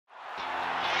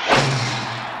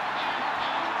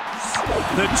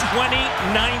The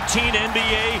 2019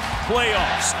 NBA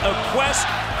playoffs. A quest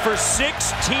for 16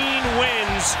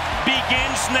 wins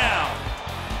begins now.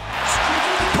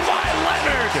 Kawhi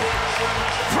Leonard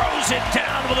throws it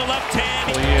down with the left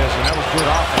hand. He is, and that was good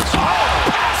offense. Oh,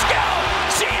 Pascal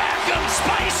Siakam,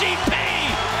 spicy P.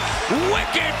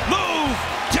 Wicked move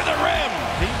to the rim.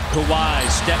 Kawhi,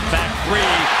 step back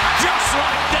three, just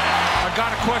like that. I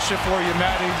got a question for you,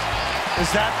 Matty. Is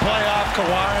that playoff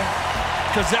Kawhi?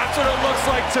 Because that's what it looks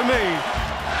like to me.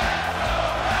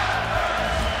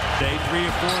 Day 3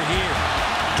 or 4 here.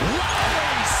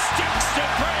 Lowry sticks to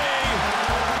Frey.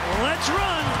 Let's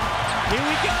run. Here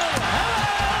we go.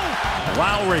 Hello.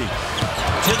 Lowry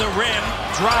to the rim,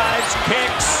 drives,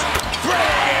 kicks.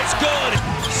 Frey is good.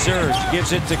 Serge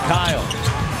gives it to Kyle.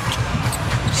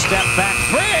 Step back,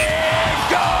 Frey,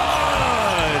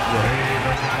 good.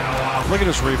 Look at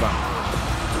this rebound.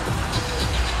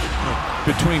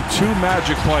 Between two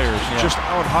Magic players, just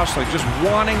out hustling, just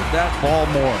wanting that ball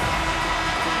more.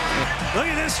 Look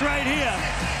at this right here.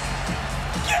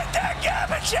 Get that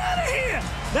garbage out of here.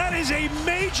 That is a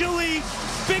major league,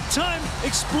 big-time,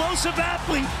 explosive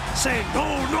athlete saying,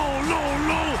 no, no, no,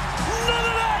 no, none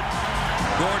of that.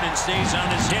 Gordon stays on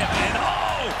his hip, and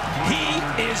oh, he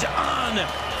is on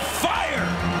fire.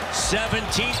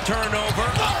 17th turnover.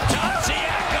 Up top,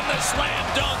 Siakam, the slam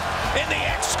dunk, in the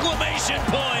exclamation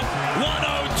point.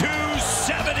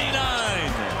 102-79.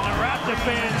 Raptor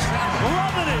fans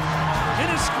loving it in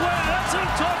a square. That's what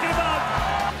I'm talking about.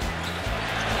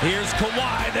 Here's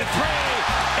Kawhi, the three,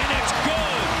 and it's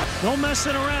good. No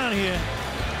messing around here.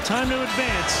 Time to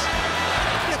advance.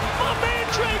 My man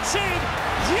Drake saying,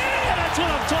 yeah, that's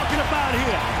what I'm talking about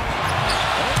here.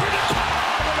 Over the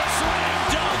top with a slam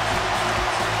dunk.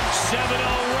 7-0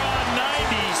 run,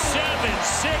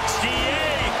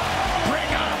 97-68.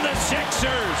 Bring on the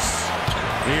Sixers.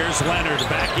 Here's Leonard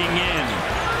backing in.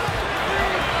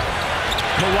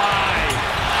 Kawhi,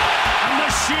 a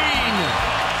machine.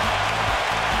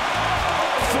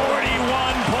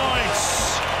 41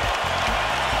 points.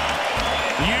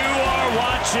 You are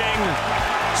watching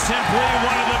simply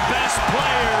one of the best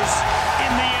players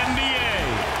in the NBA.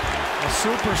 A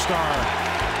superstar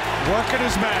working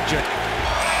his magic.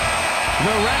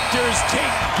 The Raptors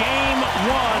take game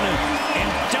 1 in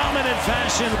dominant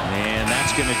fashion. And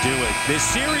that's going to do it. This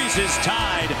series is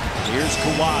tied. Here's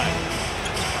Kawhi.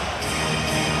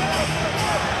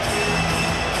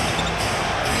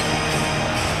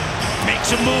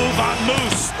 Makes a move on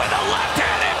Moose with a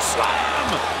left-handed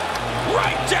slam.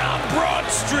 Right down Broad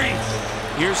Street.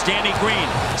 Here's Danny Green.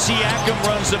 Siakam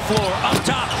runs the floor. Up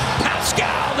top,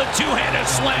 Pascal, the two-handed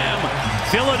slam.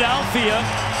 Philadelphia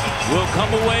will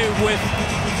come away with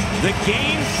the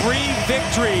Game 3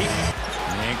 victory.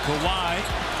 And Kawhi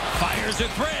fires a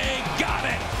three. Got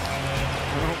it.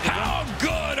 How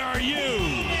good are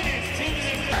you?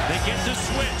 They get the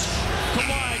switch.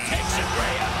 Kawhi takes a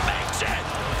three and makes it.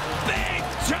 Big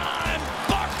time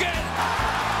bucket.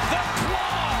 The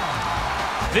claw.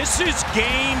 This is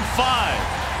Game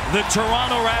 5. The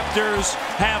Toronto Raptors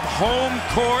have home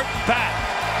court back.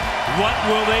 What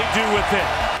will they do with it?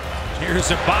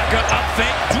 Here's Ibaka, up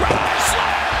fake, drive,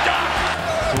 slam, dunk.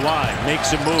 Kawhi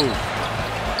makes a move.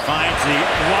 Finds the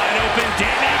wide open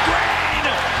Danny Green.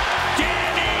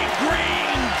 Danny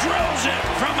Green drills it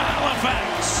from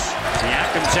Halifax.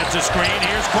 Siakam sets a screen.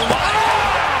 Here's Kawhi.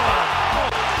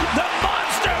 The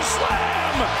monster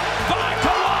slam by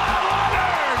Kawhi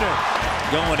Leonard.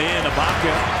 Going in,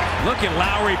 Ibaka. Look at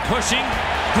Lowry pushing.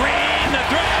 Green, the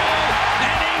throw,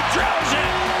 and he drills it.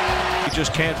 He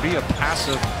just can't be a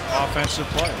passive offensive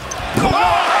player. Kawhi,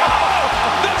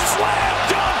 the slam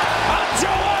dunk on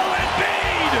Joel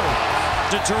Embiid.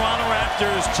 The Toronto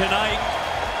Raptors tonight,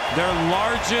 their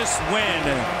largest win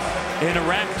in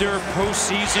Raptor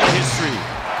postseason history.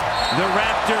 The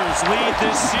Raptors lead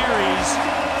this series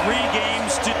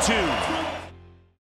 3-2.